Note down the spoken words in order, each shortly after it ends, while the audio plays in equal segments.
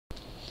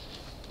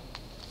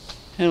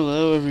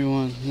Hello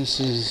everyone, this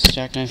is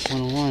Jackknife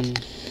 101.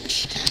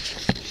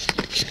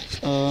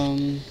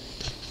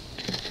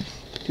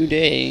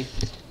 Today...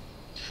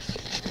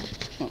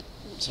 Oh,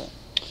 sorry.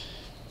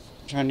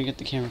 I'm trying to get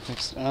the camera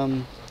fixed.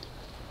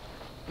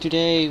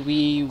 Today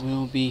we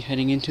will be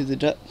heading into the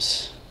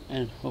depths,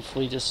 and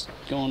hopefully just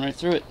going right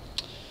through it.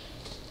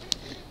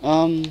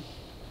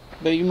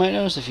 But you might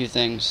notice a few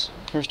things.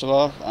 First of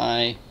all,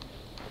 I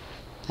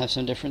have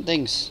some different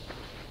things.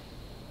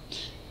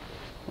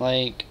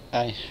 Like,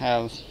 I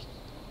have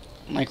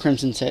my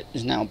crimson set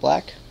is now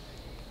black,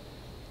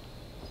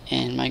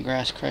 and my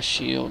grass crest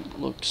shield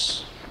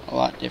looks a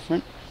lot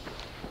different.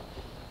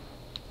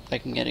 If I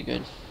can get a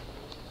good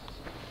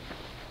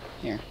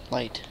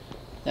light,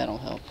 that'll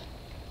help,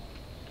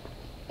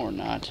 or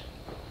not.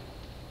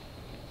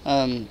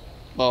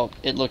 Well,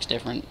 it looks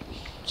different,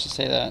 let's just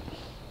say that.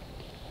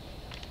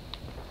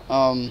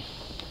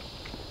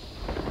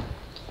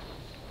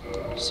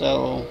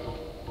 So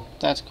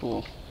that's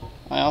cool.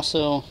 I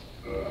also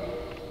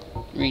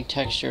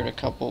retextured a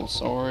couple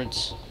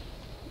swords,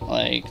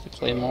 like the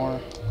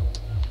claymore.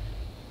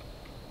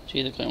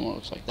 See, the claymore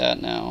looks like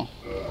that now.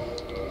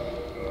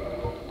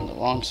 And the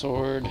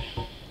longsword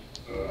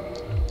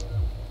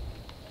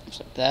looks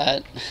like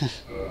that.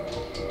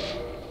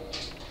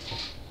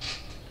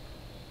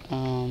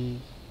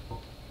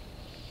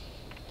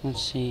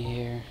 Let's see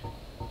here.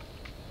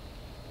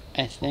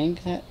 I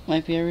think that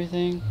might be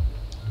everything,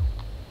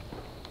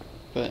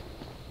 but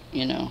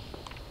you know.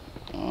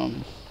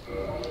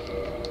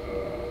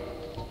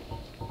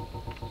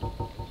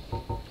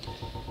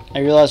 I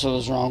realized what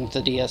was wrong with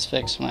the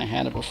Dsfix when I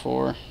had it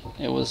before.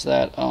 It was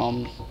that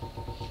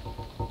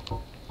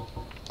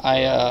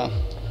I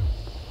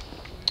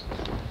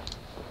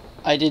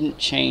didn't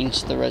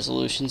change the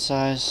resolution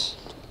size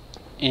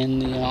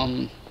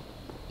in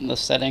the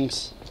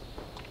settings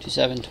to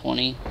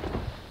 720,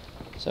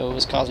 so it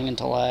was causing it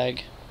to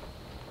lag,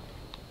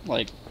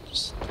 like,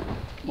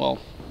 well,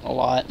 a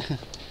lot.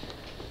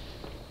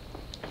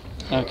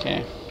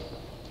 Okay,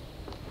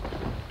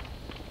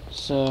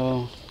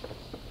 so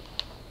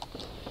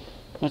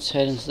let's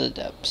head into the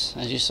depths.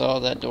 As you saw,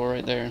 that door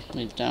right there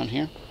leads down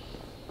here.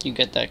 You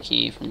get that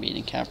key from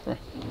beating Capra.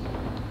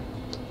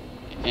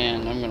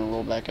 And I'm going to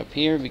roll back up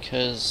here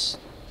because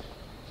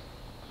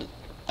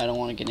I don't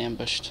want to get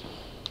ambushed.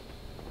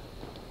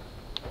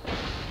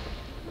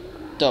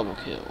 Double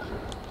kill.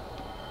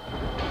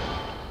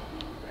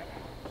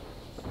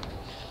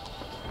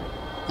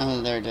 Now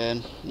that they're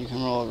dead, you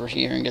can roll over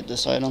here and get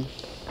this item.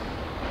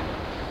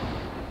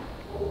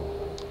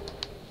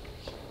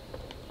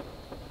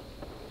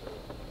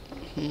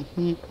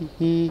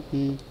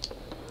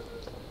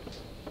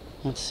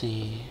 Let's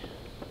see.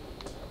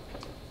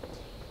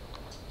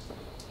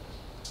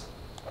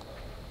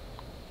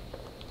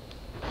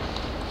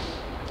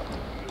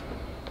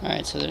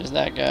 Alright, so there's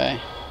that guy.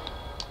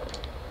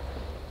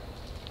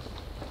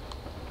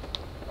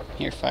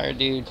 Here, fire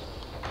dude.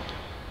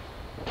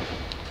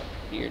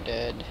 You're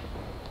dead.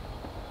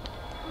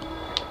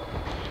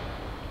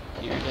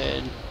 You're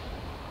dead.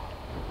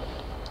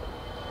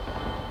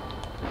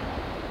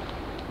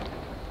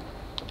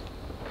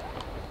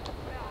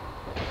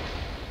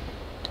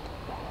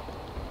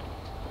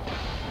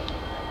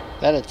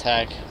 That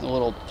attack, the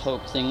little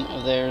poke thing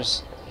of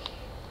theirs,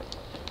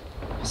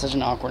 is such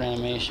an awkward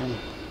animation.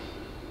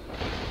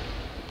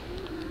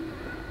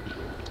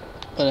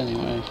 But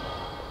anyway,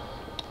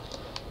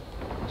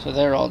 so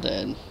they're all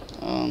dead.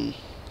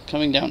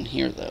 Coming down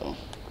here though,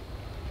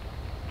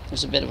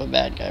 there's a bit of a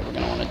bad guy we're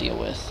gonna want to deal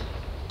with.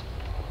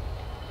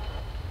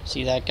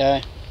 See that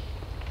guy?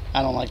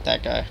 I don't like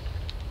that guy,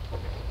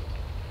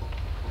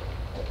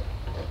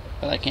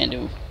 but I can't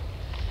do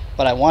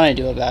what I want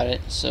to do about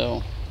it.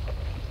 So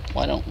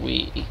why don't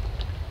we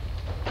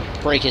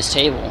break his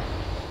table?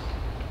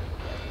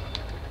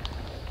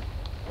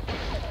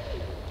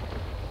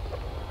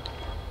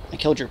 I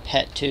killed your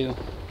pet too,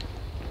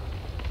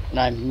 and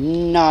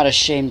I'm not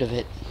ashamed of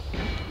it.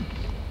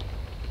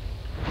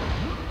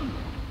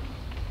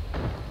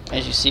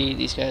 As you see,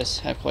 these guys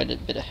have quite a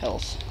bit of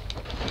health.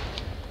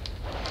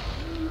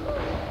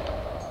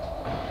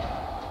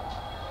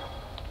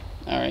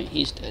 Alright,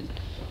 he's dead.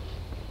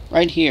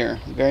 Right here,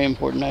 very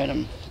important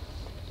item.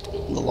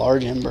 The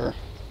large ember.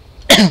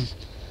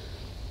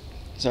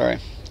 Sorry,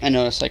 I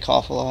noticed I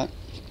cough a lot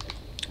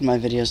in my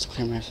videos to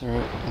clear my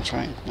throat. I'm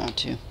trying not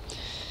to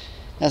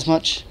as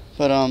much,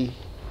 but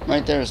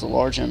right there is the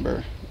large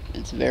ember.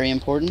 It's very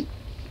important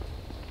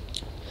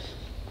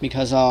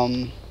because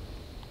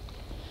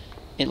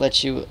it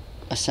lets you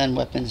ascend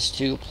weapons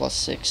to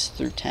 +6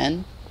 through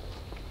 10,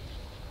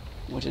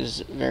 which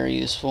is very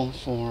useful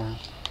for,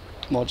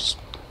 well, just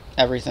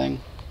everything,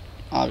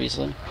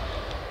 obviously.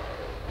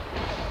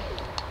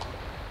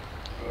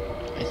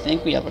 I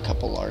think we have a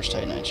couple large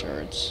Titanite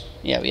shards.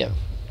 Yeah, we have.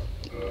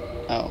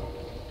 Oh,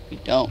 we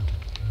don't.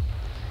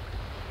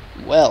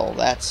 Well,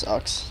 that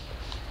sucks.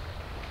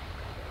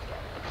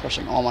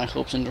 Crushing all my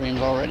hopes and dreams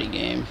already,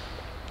 game.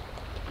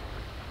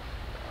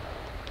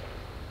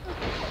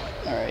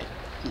 Alright,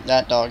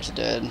 that dog's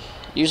dead.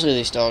 Usually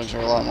these dogs are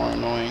a lot more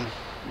annoying.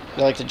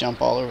 They like to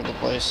jump all over the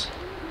place.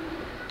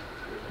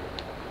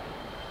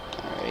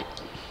 Alright.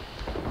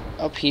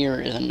 Up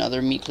here is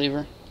another meat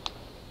cleaver.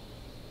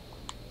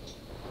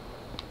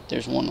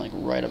 There's one like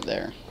right up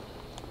there.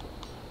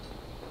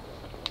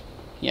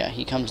 Yeah,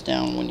 he comes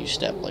down when you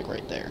step like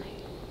right there.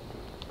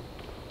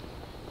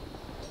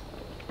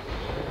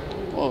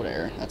 Whoa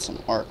there, that's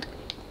some arc.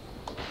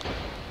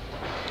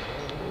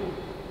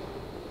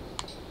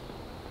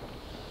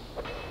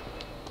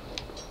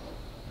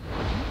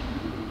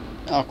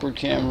 Awkward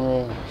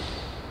camera.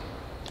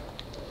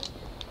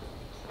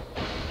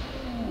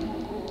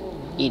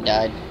 He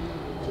died.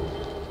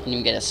 Didn't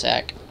even get a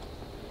sack.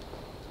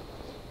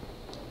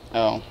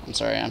 Oh, I'm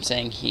sorry, I'm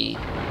saying he.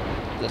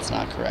 That's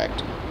not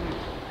correct.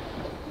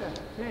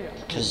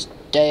 Because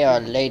they are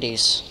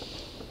ladies.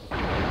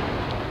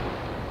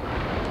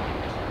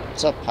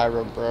 What's up,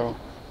 Pyro Bro?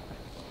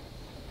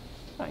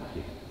 Thank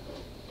you.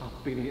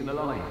 I've been eating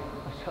alive.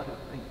 I shudder to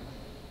think.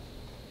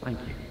 Thank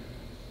you.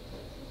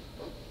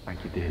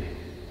 Thank you, dearly.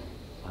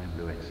 I am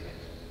Luetia.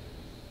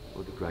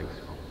 For the great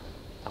souls,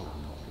 I will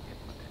not forget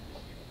my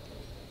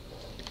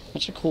debt.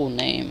 Such a cool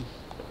name.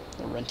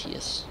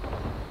 Laurentius.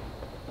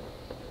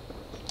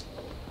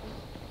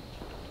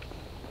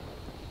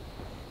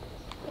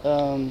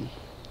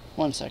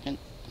 One second.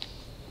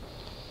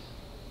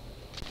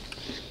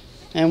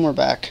 And we're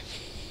back.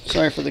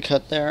 Sorry for the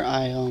cut there.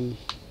 I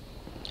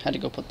had to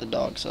go put the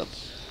dogs up.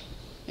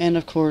 And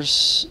of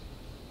course,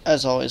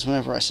 as always,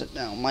 whenever I sit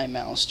down, my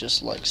mouse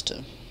just likes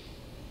to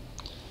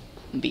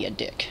be a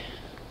dick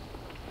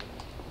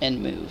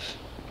and move.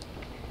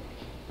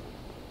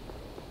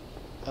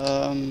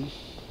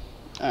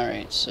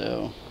 Alright,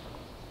 so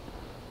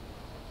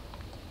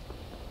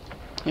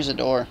here's a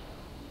door.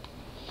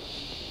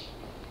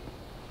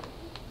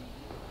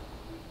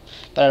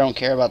 But I don't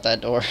care about that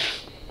door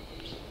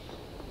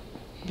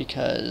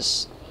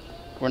because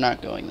we're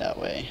not going that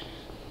way.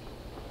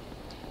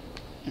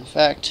 In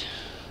fact,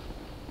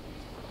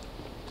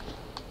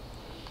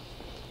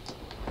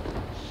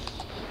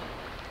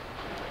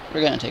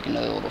 we're gonna take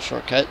another little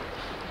shortcut.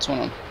 It's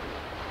one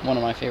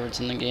of my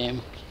favorites in the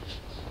game.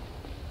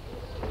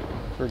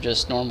 For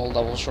just normal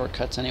double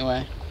shortcuts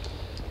anyway.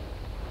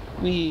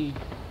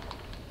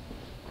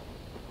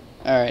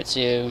 Alright, so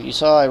you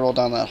saw I rolled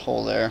down that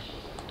hole there.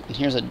 And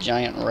here's a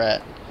giant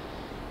rat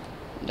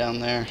down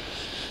there.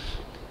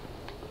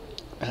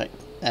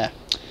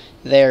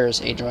 There's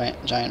a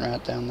giant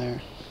rat down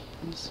there.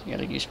 So you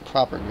gotta use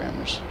proper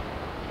grammars.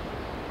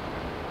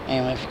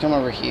 Anyway, if you come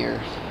over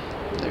here,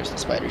 there's the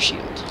spider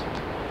shield.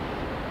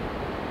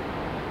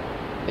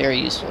 Very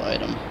useful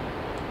item.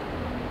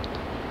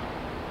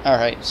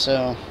 Alright,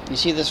 so you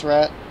see this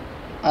rat?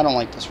 I don't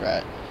like this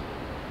rat.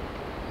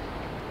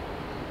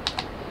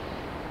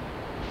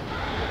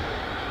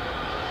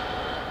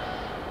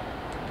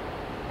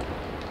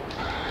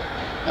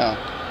 Oh,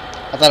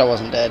 I thought it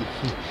wasn't dead.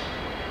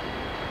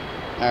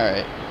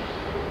 Alright.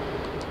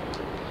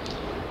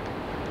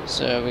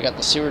 So we got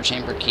the sewer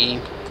chamber key,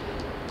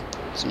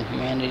 some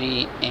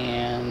humanity,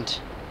 and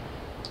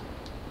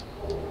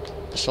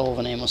the soul of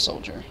an aimless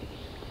soldier.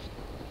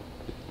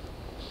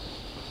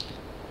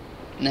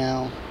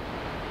 Now,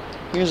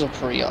 here's a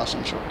pretty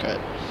awesome shortcut.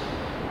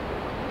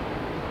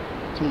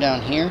 Come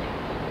down here,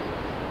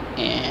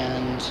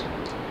 and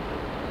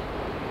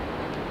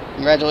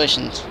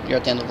congratulations, you're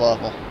at the end of the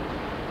level.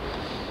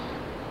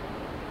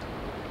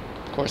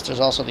 Of course, there's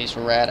also these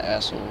rad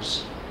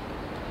assholes.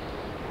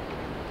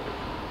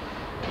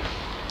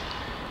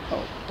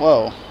 Oh,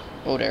 whoa.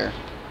 Oh, there.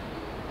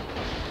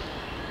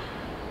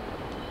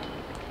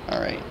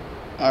 Alright.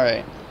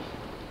 Alright.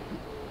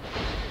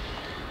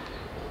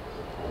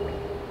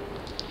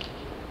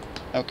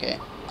 Okay.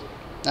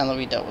 Now that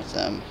we dealt with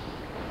them,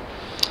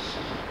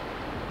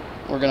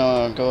 we're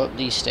gonna go up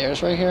these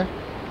stairs right here.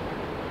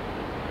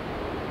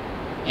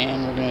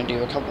 And we're gonna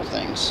do a couple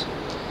things.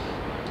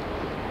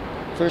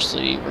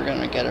 Firstly, we're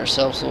gonna get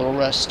ourselves a little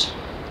rest.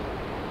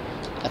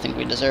 I think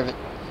we deserve it.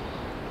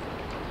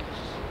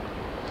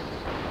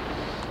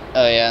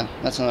 Oh yeah,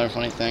 that's another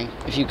funny thing.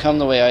 If you come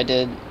the way I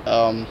did,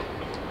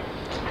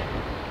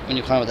 when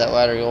you climb up that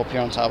ladder, you'll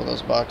appear on top of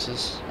those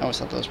boxes. I always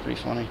thought that was pretty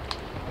funny.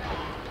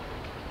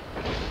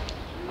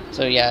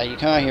 So yeah, you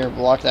come out here,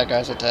 block that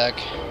guy's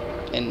attack,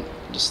 and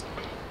just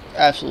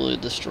absolutely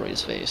destroy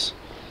his face.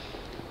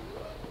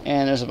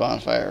 And there's a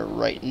bonfire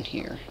right in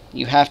here.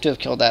 You have to have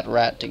killed that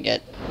rat to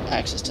get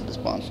access to this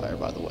bonfire,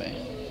 by the way.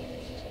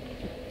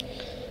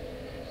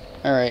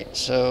 Alright,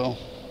 so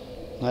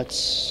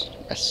let's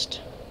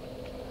rest.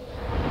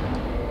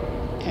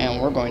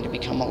 And we're going to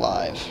become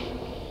alive.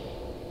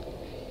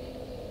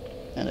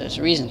 And there's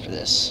a reason for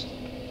this.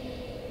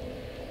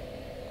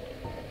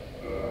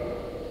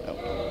 Oh.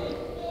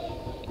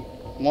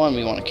 One,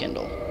 we want to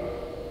kindle.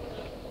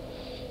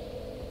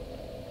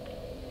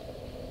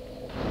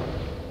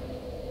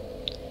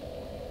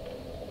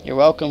 You're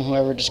welcome,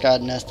 whoever just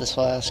got an Estus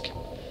flask.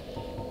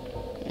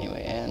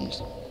 Anyway, and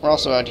we're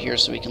also out here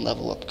so we can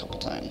level up a couple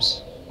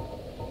times.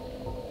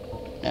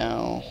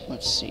 Now,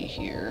 let's see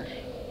here.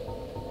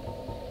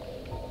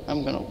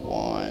 I'm gonna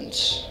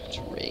want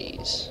to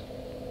raise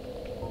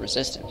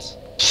resistance.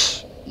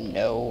 Pfft,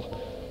 no.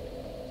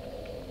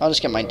 I'll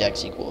just get my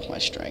dex equal with my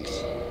strength.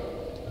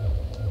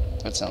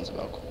 That sounds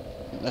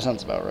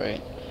about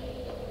right.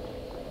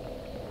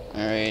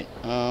 Alright,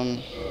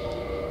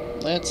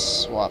 let's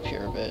swap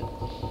here a bit.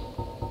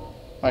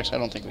 Actually, I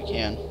don't think we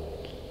can.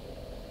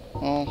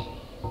 Well,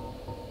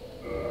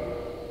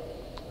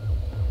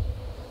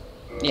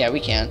 yeah, we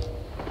can.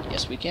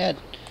 Yes, we can.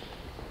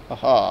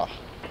 Aha.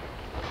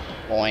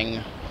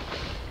 Boing.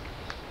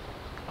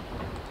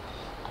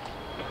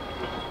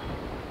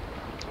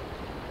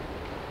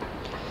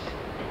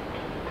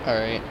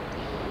 Alright.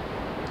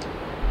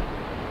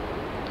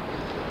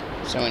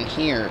 So in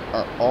here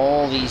are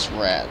all these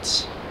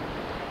rats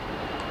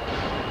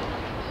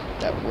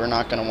that we're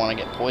not going to want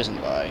to get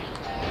poisoned by.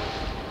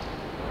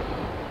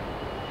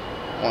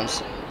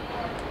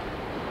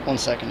 One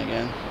second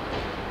again.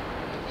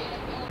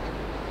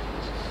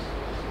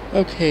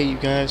 Okay, you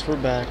guys, we're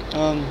back.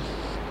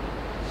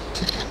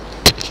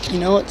 You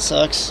know what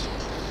sucks?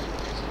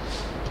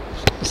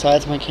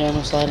 Besides my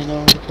camera sliding all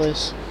over the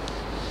place,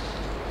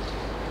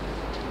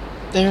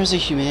 there's a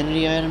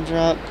humanity item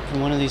drop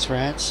from one of these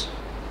rats,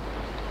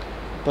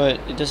 but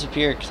it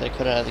disappeared because I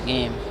put it out of the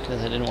game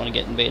because I didn't want to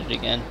get invaded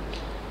again.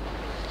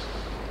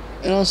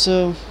 And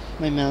also,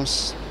 my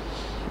mouse,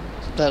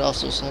 that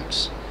also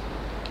sucks.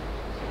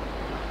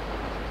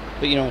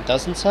 But you know what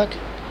doesn't suck?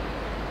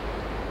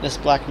 This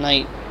Black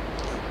Knight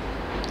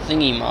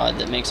thingy mod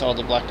that makes all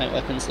the Black Knight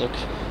weapons look,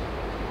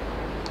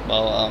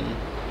 well,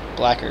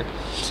 blacker.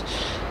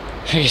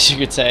 I guess you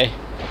could say.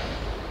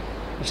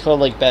 It's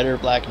called like Better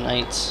Black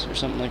Knights or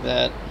something like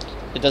that.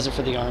 It does it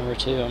for the armor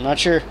too. I'm not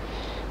sure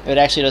if it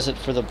actually does it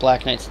for the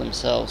Black Knights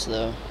themselves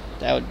though.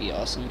 That would be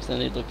awesome because then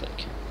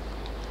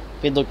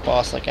they'd look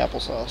boss like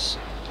applesauce.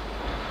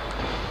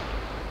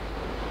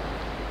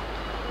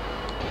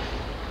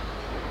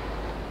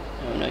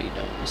 Oh no you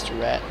don't, Mr.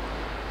 Rat.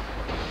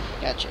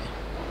 Gotcha.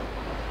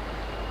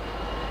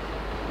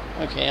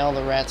 Okay, all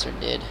the rats are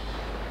dead.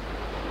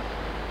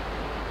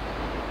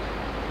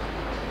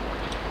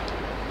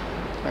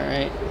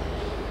 Alright.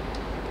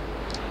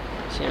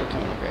 So we're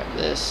coming to grab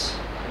this.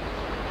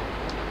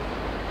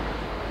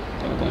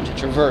 Then we're going to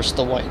traverse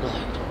the white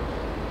light.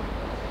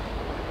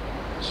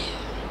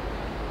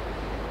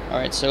 Yeah.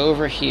 Alright, so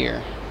over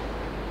here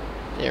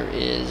there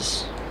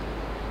is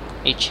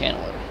a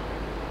channeler.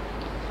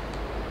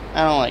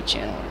 I don't like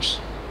channelers.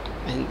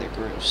 I think they're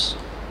gross.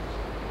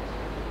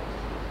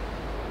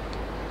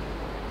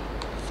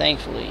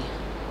 Thankfully,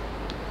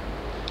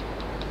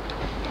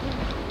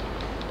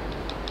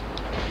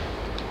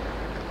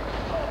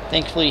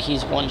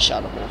 he's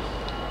one-shottable.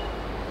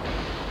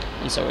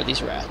 And so are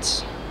these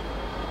rats.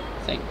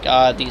 Thank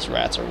God these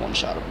rats are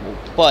one-shottable.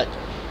 But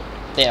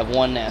they have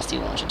one nasty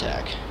launch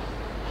attack.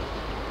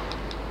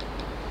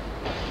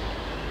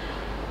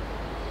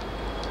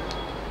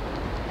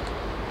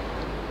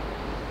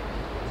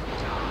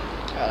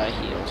 God, I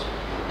healed.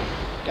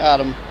 Got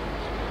him.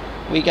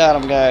 We got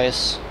him,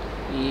 guys.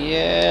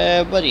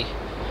 Yeah, buddy.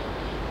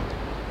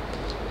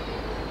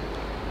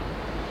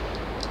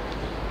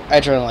 I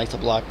try to like to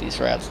block these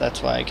rats,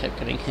 that's why I kept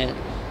getting hit.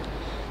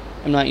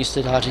 I'm not used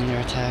to dodging their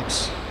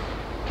attacks.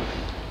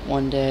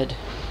 1 dead,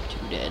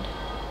 2 dead,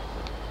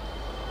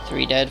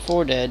 3 dead,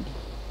 4 dead.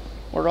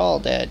 We're all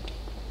dead.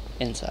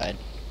 Inside.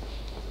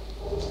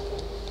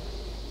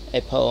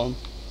 A poem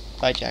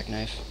by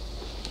Jackknife.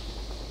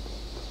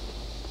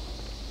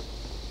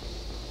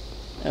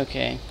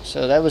 Okay,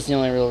 so that was the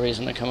only real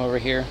reason to come over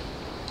here.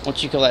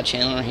 Once you kill that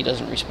channeler, he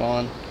doesn't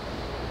respawn.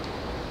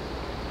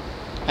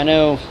 I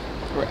know,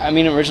 I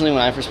mean, originally when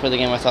I first played the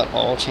game, I thought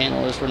all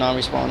channelers were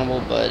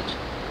non-respawnable, but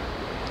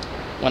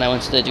when I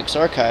went to the Duke's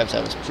Archives,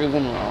 I was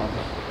proven wrong.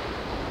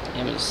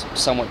 I was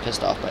somewhat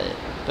pissed off by it,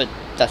 but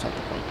that's not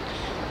the point.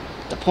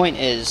 The point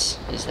is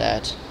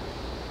that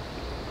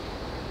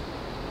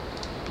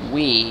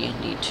we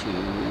need to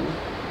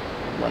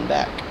run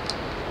back.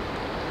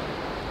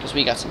 Because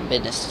we got some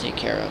business to take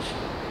care of.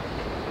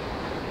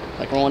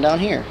 Like rolling down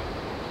here.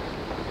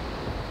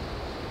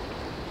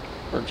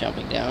 Or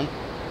jumping down.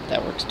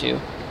 That works too.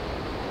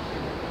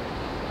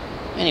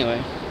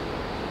 Anyway.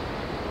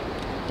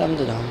 Dum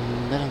da dum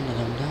da dum da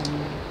dum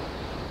dum.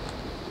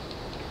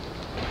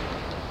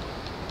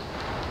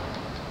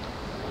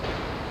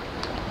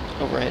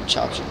 Overhead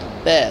chops are the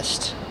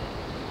best.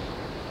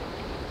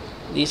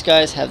 These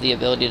guys have the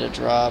ability to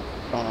drop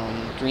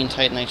green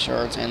Titanite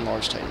shards and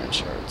large Titanite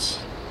shards.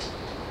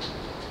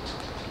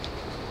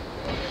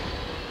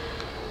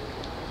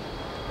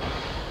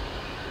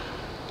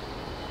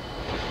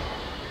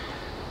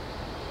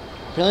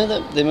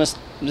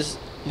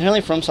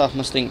 Apparently FromSoft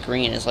must think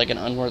green is like an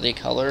unworthy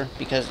color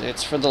because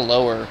it's for the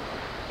lower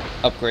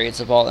upgrades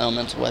of all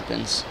elemental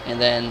weapons,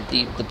 and then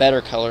the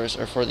better colors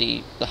are for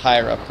the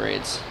higher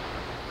upgrades.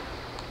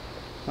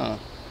 Huh.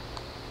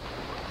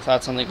 I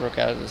thought something broke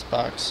out of this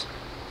box.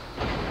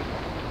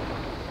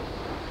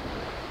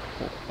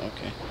 Oh,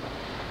 okay.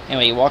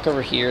 Anyway, you walk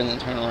over here and then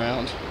turn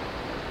around.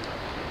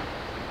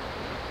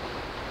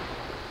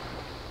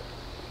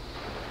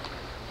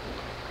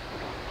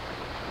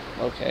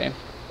 okay.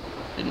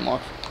 Didn't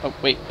walk. Oh,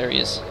 wait, there he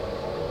is.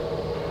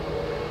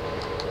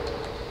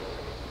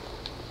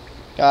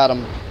 Got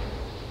him.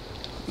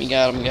 We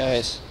got him,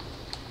 guys.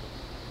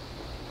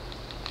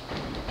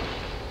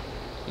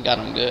 We got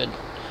him good.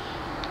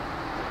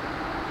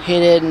 He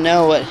didn't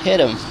know what hit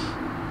him.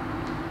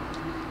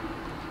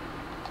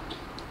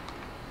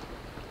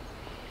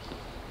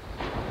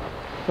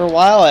 For a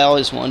while, I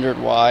always wondered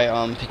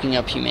why picking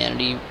up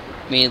humanity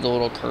made the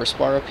little curse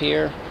bar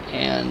appear,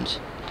 and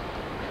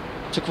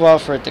it took a while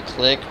for it to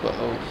click, but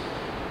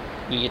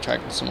we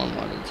attracted some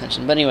unwanted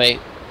attention. But anyway,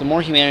 the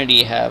more humanity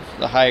you have,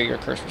 the higher your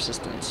curse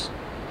resistance.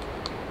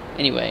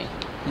 Anyway,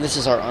 this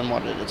is our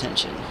unwanted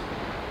attention.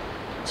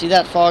 See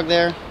that fog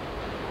there?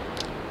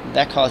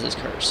 That causes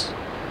curse.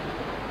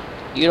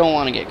 You don't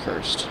want to get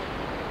cursed.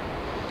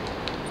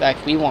 In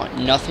fact, we want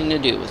nothing to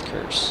do with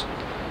curse.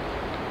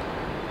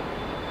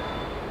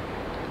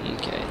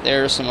 Okay,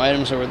 there are some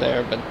items over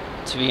there, but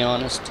to be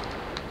honest,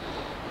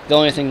 the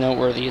only thing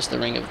noteworthy is the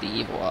Ring of the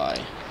Evil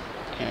Eye,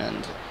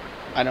 and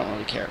I don't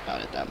really care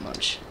about it that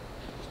much.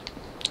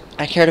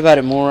 I cared about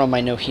it more on my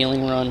no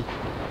healing run,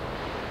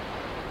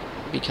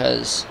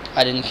 because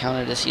I didn't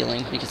count it as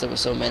healing because it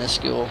was so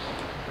minuscule.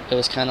 It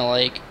was kind of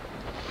like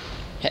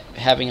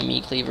having a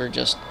meat cleaver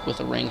just with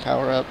a ring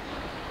power up.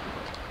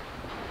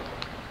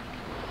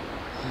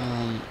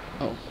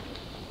 Oh.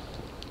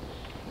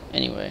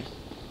 Anyway.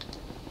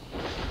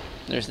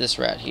 There's this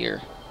rat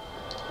here.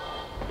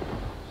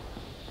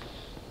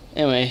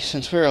 Anyway,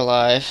 since we're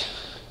alive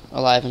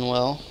and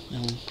well,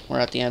 and we're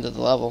at the end of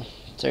the level,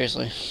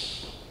 seriously.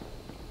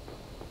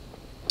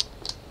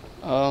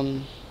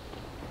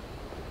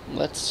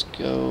 Let's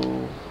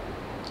go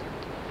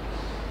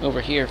over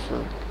here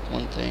for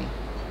one thing.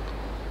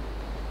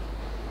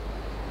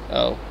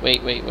 Oh,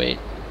 wait.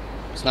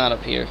 It's not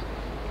up here.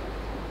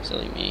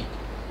 Silly me.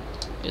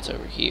 It's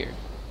over here.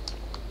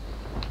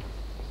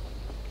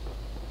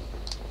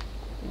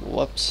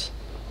 Whoops.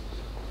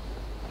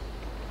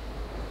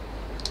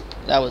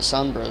 That was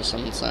Sunbro's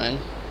summon sign.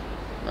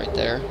 Right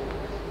there.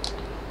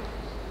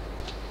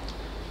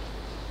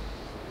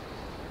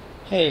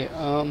 Hey,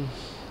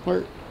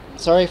 we're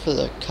sorry for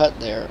the cut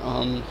there.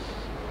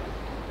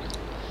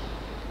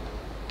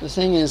 The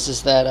thing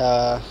is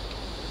that,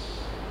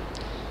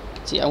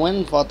 see, I went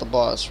and fought the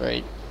boss,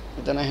 right?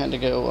 But then I had to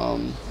go,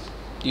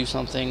 do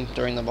something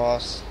during the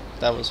boss.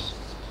 That was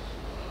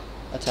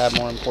a tad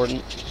more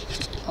important.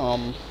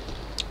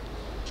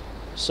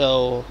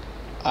 So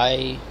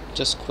I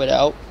just quit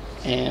out,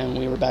 and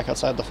we were back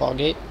outside the fog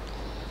gate.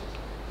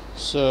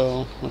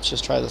 So let's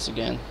just try this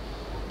again,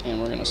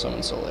 and we're gonna summon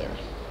Solaire.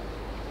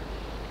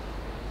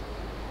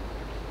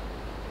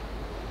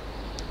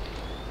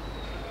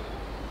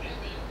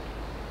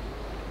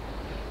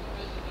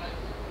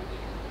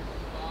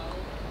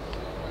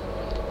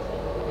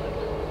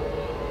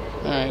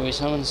 Alright, we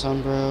summoned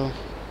Sunbro,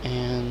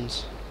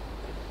 and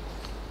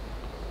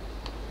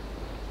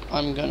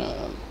I'm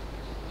gonna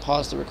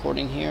pause the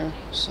recording here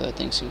so that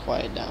things can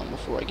quiet down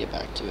before I get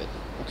back to it.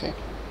 Okay?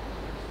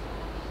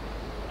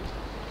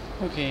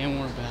 Okay, and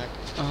we're back.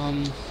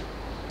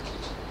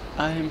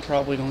 I am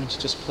probably going to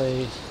just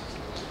play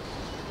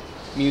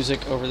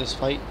music over this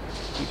fight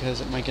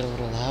because it might get a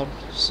little loud.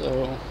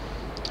 So,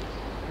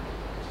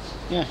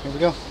 yeah, here we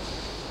go.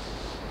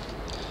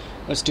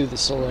 Let's do the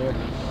Solaire.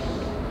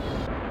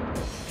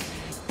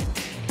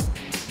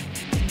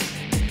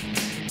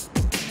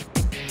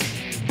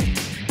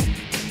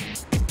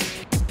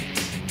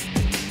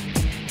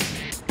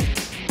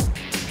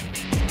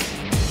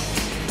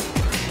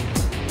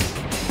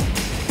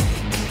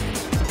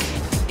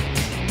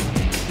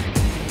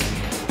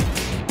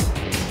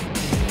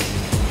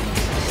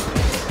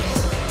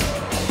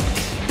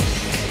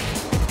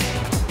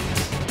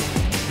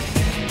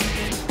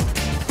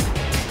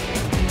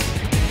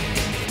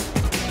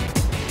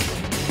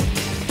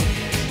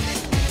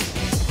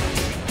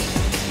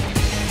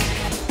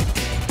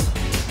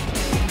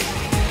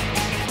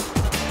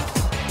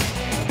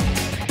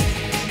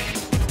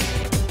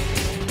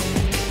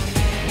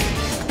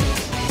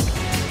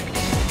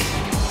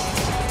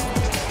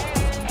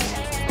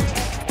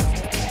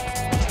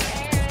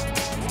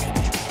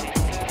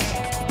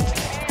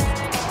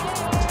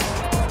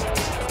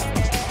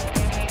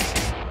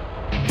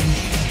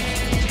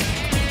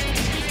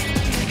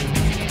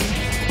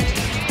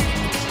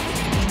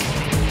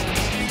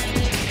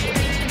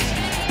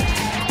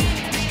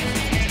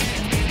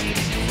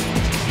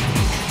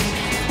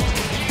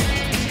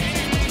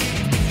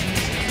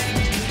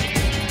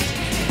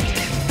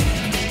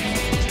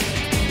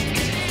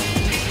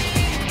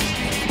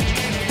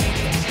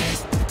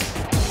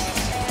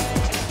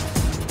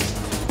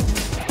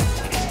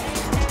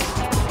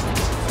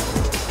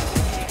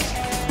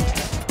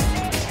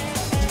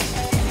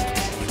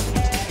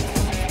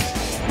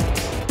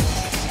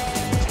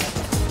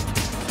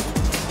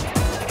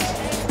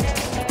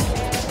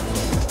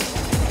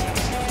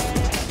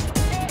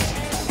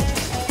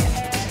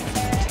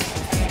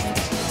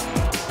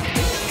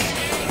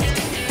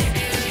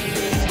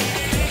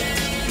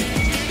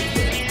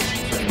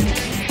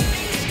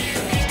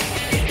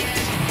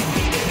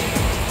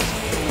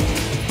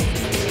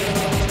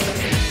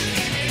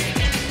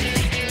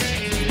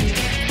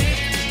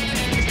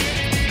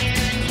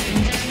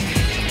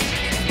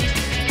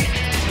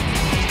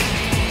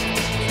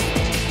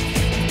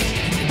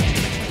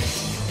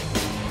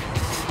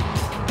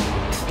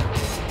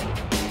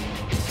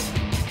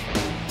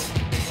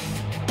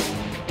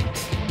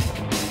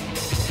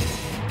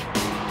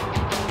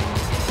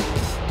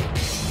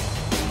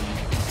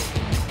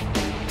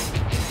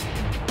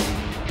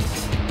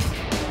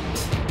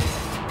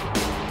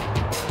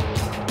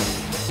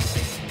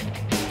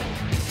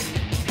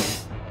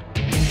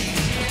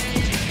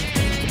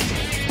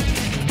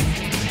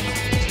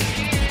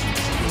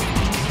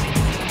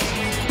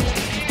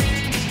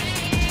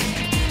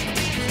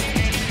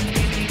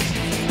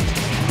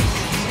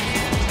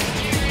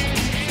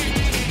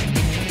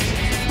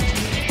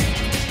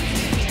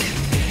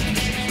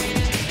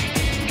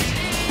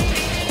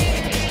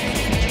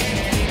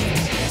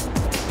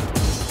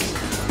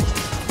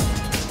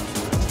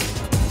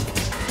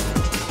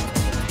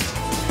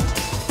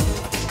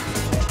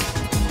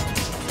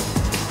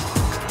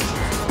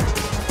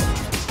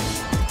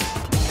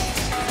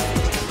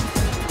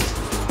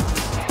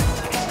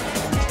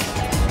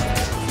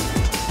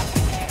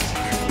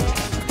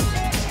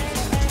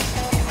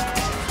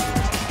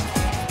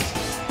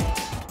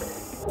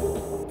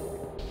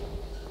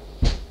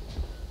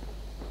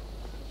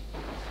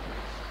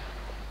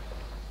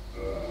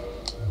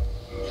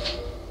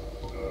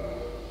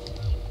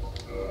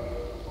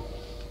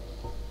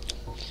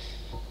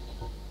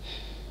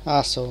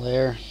 Ah,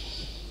 Solaire.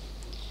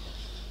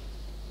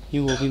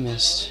 You will be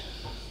missed.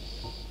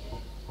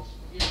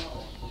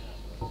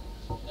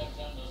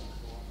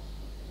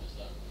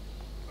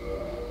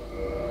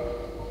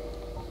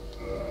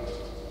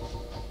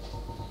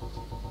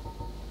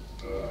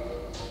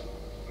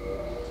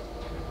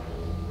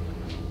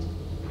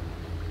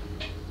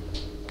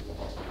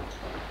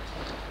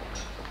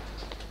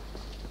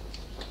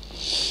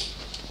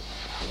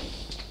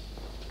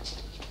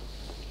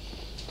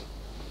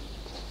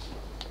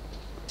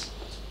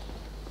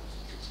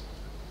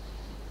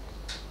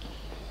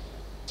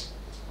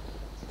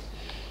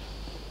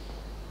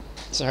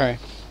 Sorry.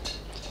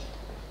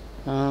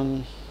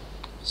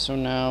 So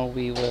now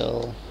we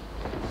will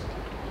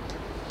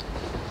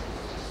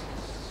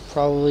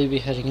probably be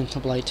heading into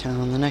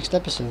Blighttown in the next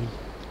episode.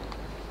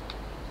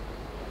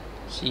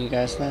 See you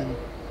guys then.